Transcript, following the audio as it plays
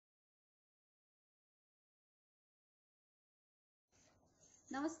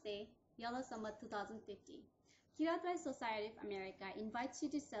Namaste, Yellow Sambat 2050. Kiratrai Society of America invites you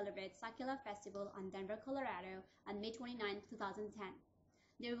to celebrate Sakela Festival on Denver, Colorado on May 29, 2010.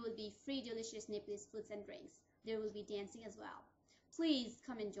 There will be free delicious Nepalese foods and drinks. There will be dancing as well. Please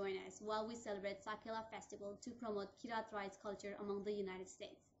come and join us while we celebrate Sakela Festival to promote Kiratrai's culture among the United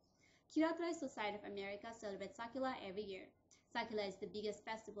States. Kiratrai Society of America celebrates Sakela every year. Sakela is the biggest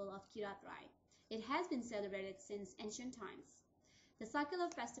festival of Kiratrai. It has been celebrated since ancient times. The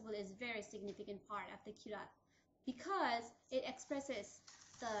Sakela festival is a very significant part of the Kirat because it expresses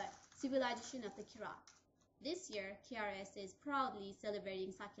the civilization of the Kirat. This year, KRS is proudly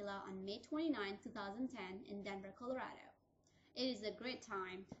celebrating Sakela on May 29, 2010 in Denver, Colorado. It is a great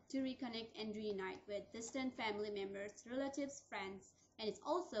time to reconnect and reunite with distant family members, relatives, friends, and it's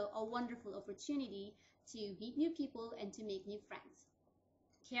also a wonderful opportunity to meet new people and to make new friends.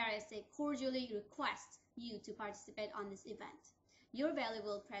 KRSA cordially requests you to participate on this event. Your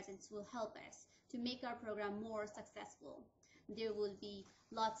valuable presence will help us to make our program more successful. There will be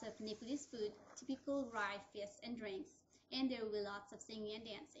lots of Nepalese food, typical Rai feasts and drinks, and there will be lots of singing and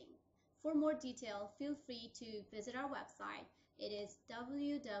dancing. For more detail, feel free to visit our website. It is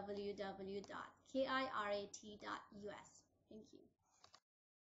www.kirat.us. Thank you.